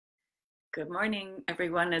Good morning,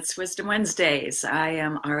 everyone. It's Wisdom Wednesdays. I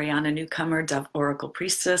am Ariana Newcomer, Dove Oracle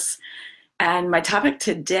Priestess, and my topic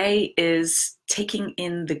today is taking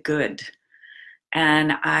in the good.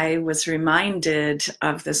 And I was reminded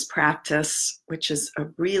of this practice, which is a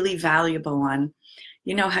really valuable one.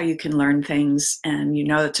 You know how you can learn things and you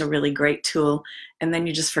know it's a really great tool, and then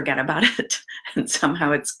you just forget about it and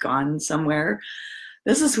somehow it's gone somewhere.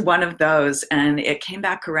 This is one of those, and it came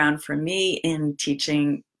back around for me in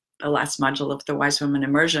teaching the last module of the Wise Woman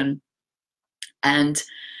Immersion. And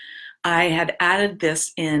I had added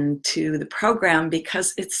this into the program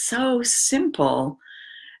because it's so simple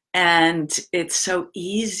and it's so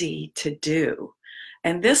easy to do.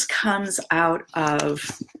 And this comes out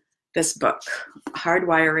of this book,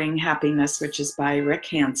 Hardwiring Happiness, which is by Rick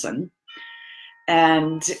Hanson.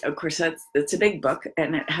 And of course, it's a big book,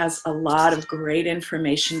 and it has a lot of great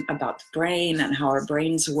information about the brain and how our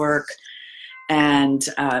brains work, and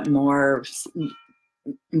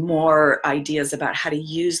more ideas about how to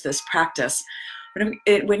use this practice. But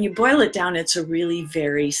when you boil it down, it's a really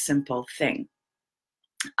very simple thing.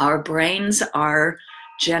 Our brains are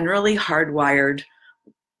generally hardwired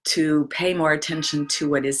to pay more attention to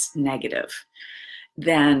what is negative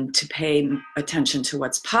than to pay attention to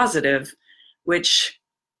what's positive, which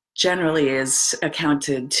generally is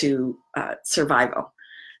accounted to survival.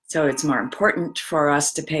 So it's more important for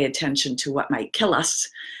us to pay attention to what might kill us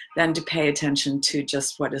than to pay attention to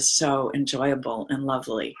just what is so enjoyable and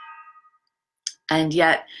lovely. And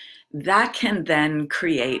yet that can then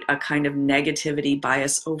create a kind of negativity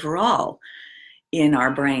bias overall in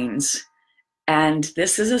our brains. And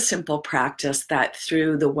this is a simple practice that,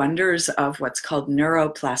 through the wonders of what's called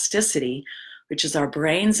neuroplasticity, which is our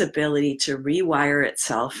brain's ability to rewire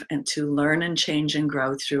itself and to learn and change and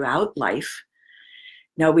grow throughout life.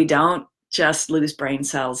 No, we don't just lose brain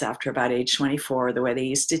cells after about age 24 the way they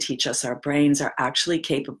used to teach us. Our brains are actually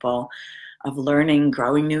capable of learning,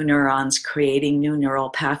 growing new neurons, creating new neural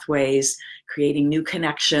pathways, creating new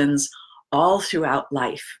connections all throughout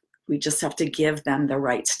life. We just have to give them the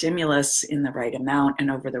right stimulus in the right amount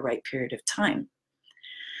and over the right period of time.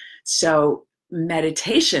 So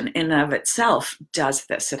meditation in and of itself does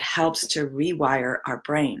this. It helps to rewire our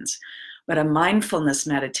brains. But a mindfulness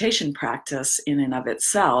meditation practice in and of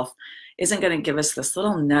itself isn't going to give us this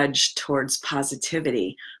little nudge towards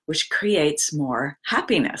positivity, which creates more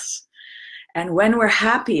happiness. And when we're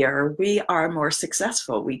happier, we are more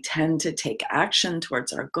successful. We tend to take action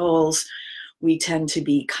towards our goals. We tend to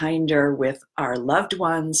be kinder with our loved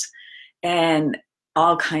ones, and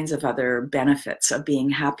all kinds of other benefits of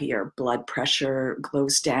being happier. Blood pressure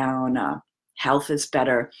goes down, health is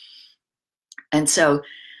better. And so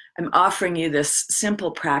I'm offering you this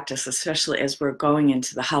simple practice, especially as we're going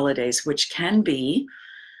into the holidays, which can be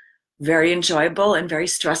very enjoyable and very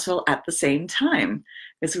stressful at the same time,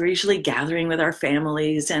 because we're usually gathering with our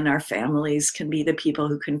families, and our families can be the people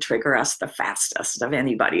who can trigger us the fastest of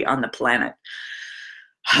anybody on the planet.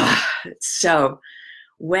 So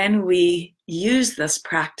when we use this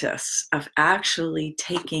practice of actually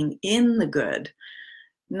taking in the good,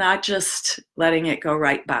 not just letting it go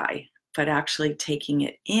right by, but actually taking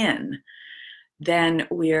it in, then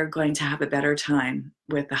we are going to have a better time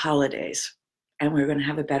with the holidays. And we're going to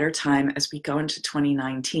have a better time as we go into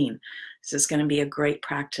 2019. This is going to be a great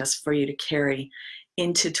practice for you to carry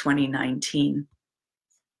into 2019.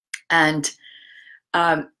 And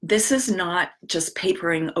this is not just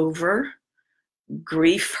papering over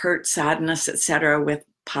grief, hurt, sadness, etc., with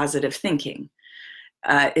positive thinking.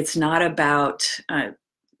 It's not about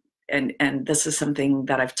and this is something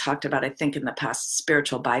that I've talked about, I think, in the past,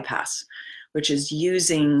 spiritual bypass, which is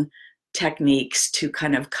using techniques to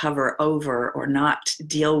kind of cover over or not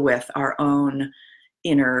deal with our own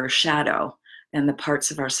inner shadow and the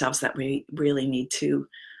parts of ourselves that we really need to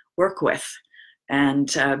work with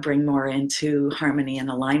and bring more into harmony and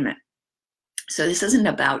alignment. So this isn't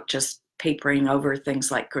about just papering over things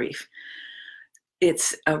like grief.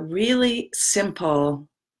 It's a really simple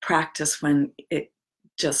practice when it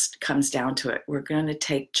just comes down to it. We're going to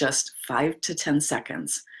take just 5 to 10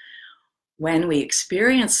 seconds when we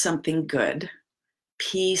experience something good,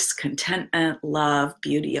 peace, contentment, love,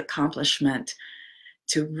 beauty, accomplishment,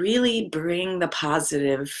 to really bring the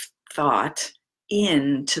positive thought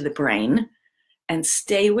into the brain and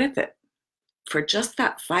stay with it for just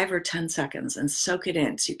that 5 or 10 seconds and soak it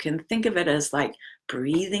in. So you can think of it as like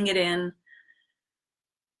breathing it in,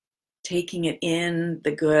 taking it in,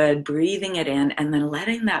 the good, breathing it in, and then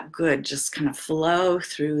letting that good just kind of flow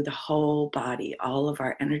through the whole body, all of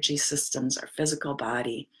our energy systems, our physical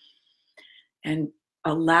body, and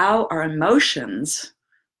allow our emotions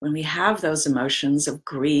when we have those emotions of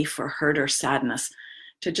grief or hurt or sadness,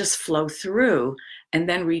 to just flow through and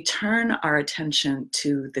then return our attention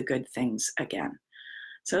to the good things again.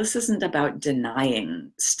 So this isn't about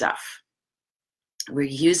denying stuff. We're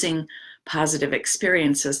using positive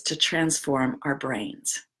experiences to transform our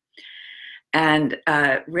brains. And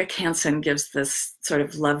Rick Hanson gives this sort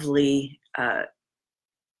of lovely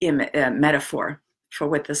metaphor for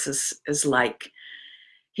what this is like.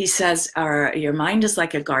 He says, your mind is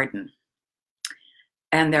like a garden.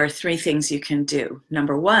 And there are 3 things you can do.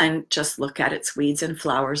 Number 1, just look at its weeds and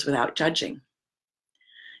flowers without judging.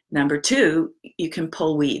 Number 2, you can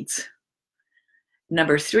pull weeds.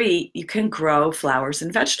 Number 3, you can grow flowers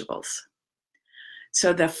and vegetables.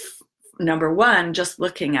 So number 1, just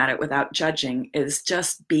looking at it without judging, is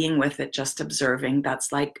just being with it, just observing.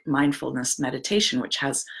 That's like mindfulness meditation, which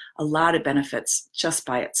has a lot of benefits just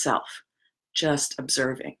by itself, just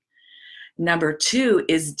observing. Number 2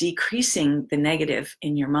 is decreasing the negative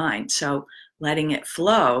in your mind, so letting it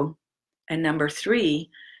flow. And number 3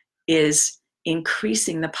 is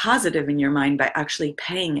increasing the positive in your mind by actually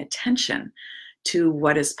paying attention to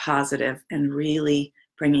what is positive and really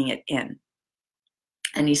bringing it in.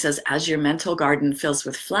 And he says, as your mental garden fills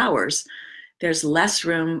with flowers, there's less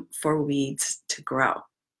room for weeds to grow.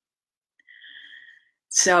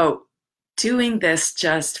 So doing this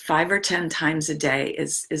just 5 or 10 times a day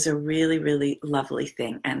is a really, really lovely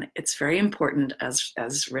thing. And it's very important,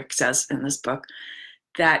 as Rick says in this book,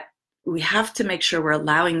 that we have to make sure we're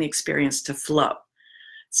allowing the experience to flow.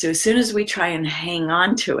 So as soon as we try and hang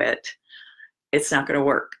on to it, it's not going to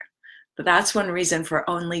work. But that's one reason for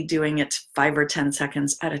only doing it 5 or 10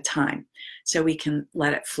 seconds at a time, so we can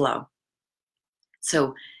let it flow.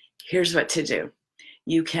 So here's what to do.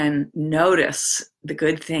 You can notice the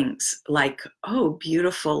good things, like, oh,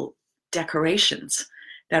 beautiful decorations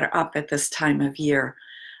that are up at this time of year.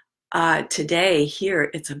 Today here,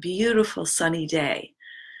 it's a beautiful sunny day.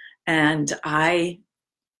 And I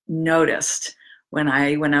noticed when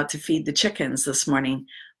I went out to feed the chickens this morning,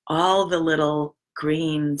 all the little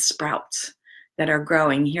green sprouts that are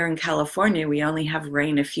growing. Here in California, we only have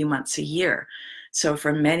rain a few months a year. So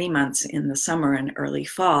for many months in the summer and early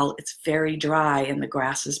fall, it's very dry and the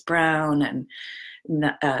grass is brown, and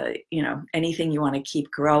anything you want to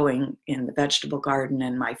keep growing in the vegetable garden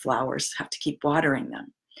and my flowers have to keep watering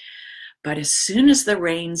them. But as soon as the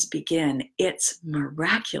rains begin, it's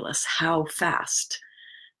miraculous how fast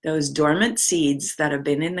those dormant seeds that have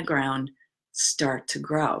been in the ground start to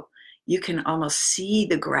grow. You can almost see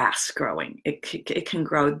the grass growing. It can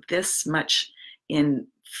grow this much in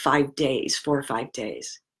 5 days, 4 or 5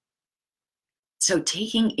 days. So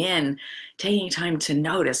taking time to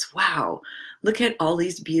notice, wow, look at all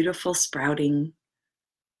these beautiful sprouting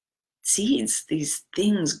seeds, these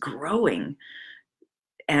things growing,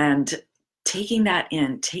 and taking that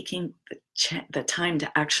in, taking the time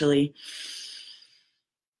to actually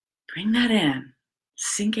bring that in,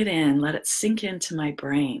 sink it in, let it sink into my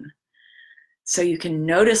brain. So you can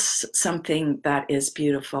notice something that is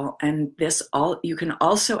beautiful, and you can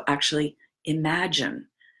also actually imagine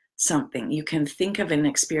something. You can think of an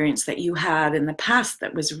experience that you had in the past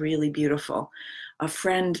that was really beautiful, a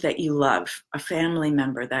friend that you love, a family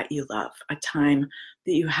member that you love, a time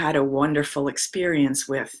that you had a wonderful experience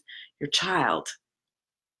with your child,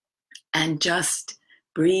 and just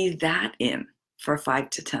breathe that in for 5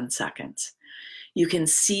 to 10 seconds. You can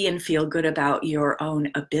see and feel good about your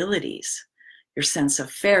own abilities, your sense of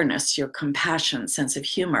fairness, your compassion, sense of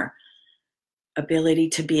humor, ability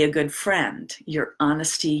to be a good friend, your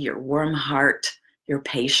honesty, your warm heart, your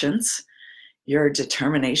patience, your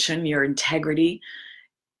determination, your integrity,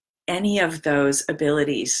 any of those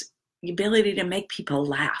abilities, the ability to make people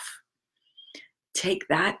laugh. Take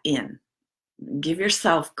that in. Give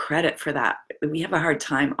yourself credit for that. We have a hard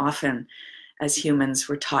time often as humans.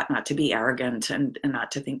 We're taught not to be arrogant and not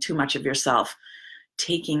to think too much of yourself.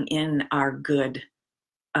 Taking in our good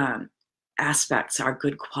aspects, our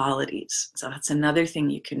good qualities. So that's another thing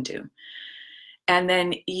you can do. And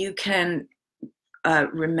then you can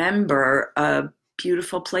remember a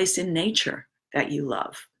beautiful place in nature that you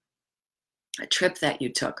love, a trip that you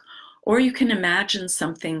took, or you can imagine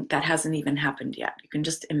something that hasn't even happened yet. You can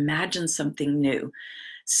just imagine something new,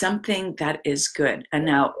 something that is good. And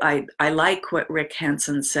now I like what Rick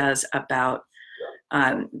Hanson says about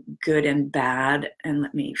good and bad, and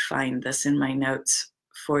let me find this in my notes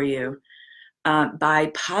for you.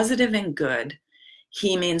 By positive and good,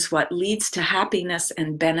 he means what leads to happiness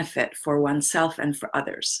and benefit for oneself and for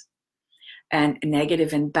others. And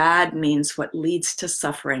negative and bad means what leads to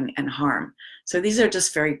suffering and harm. So these are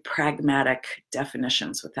just very pragmatic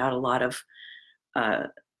definitions without a lot of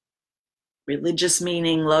religious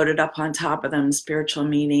meaning loaded up on top of them, spiritual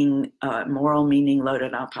meaning, moral meaning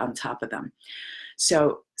loaded up on top of them.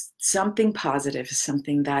 So something positive is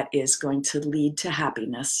something that is going to lead to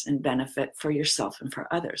happiness and benefit for yourself and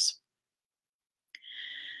for others.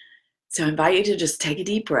 So I invite you to just take a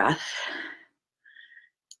deep breath,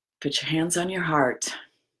 put your hands on your heart,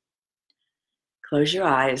 close your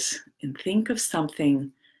eyes, and think of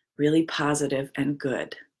something really positive and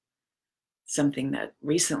good. Something that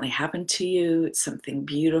recently happened to you, something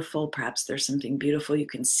beautiful. Perhaps there's something beautiful you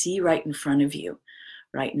can see right in front of you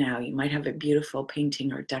right now. You might have a beautiful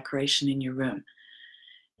painting or decoration in your room.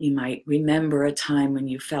 You might remember a time when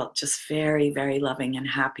you felt just very, very loving and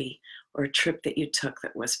happy, or a trip that you took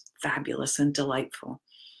that was fabulous and delightful.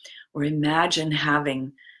 Or imagine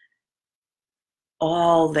having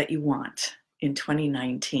all that you want in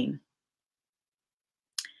 2019.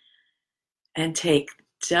 And take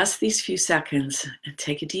just these few seconds and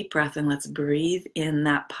take a deep breath, and let's breathe in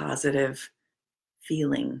that positive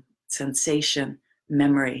feeling, sensation,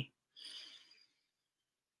 memory.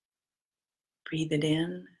 Breathe it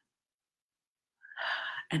in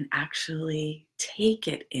and actually take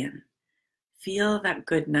it in. Feel that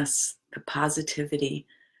goodness, the positivity,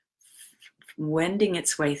 wending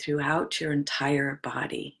its way throughout your entire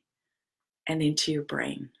body and into your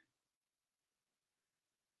brain.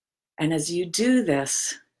 And as you do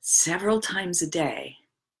this several times a day,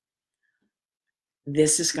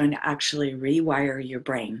 this is going to actually rewire your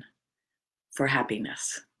brain for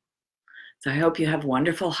happiness. So I hope you have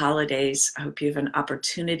wonderful holidays. I hope you have an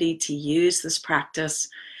opportunity to use this practice.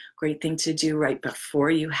 Great thing to do right before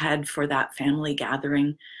you head for that family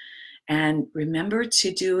gathering. And remember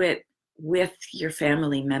to do it with your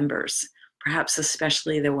family members, perhaps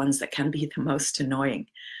especially the ones that can be the most annoying.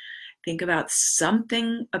 Think about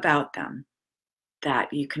something about them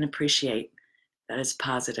that you can appreciate that is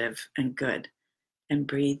positive and good, and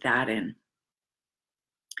breathe that in.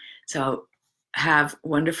 So have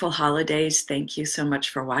wonderful holidays. Thank you so much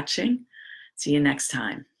for watching. See you next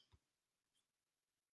time.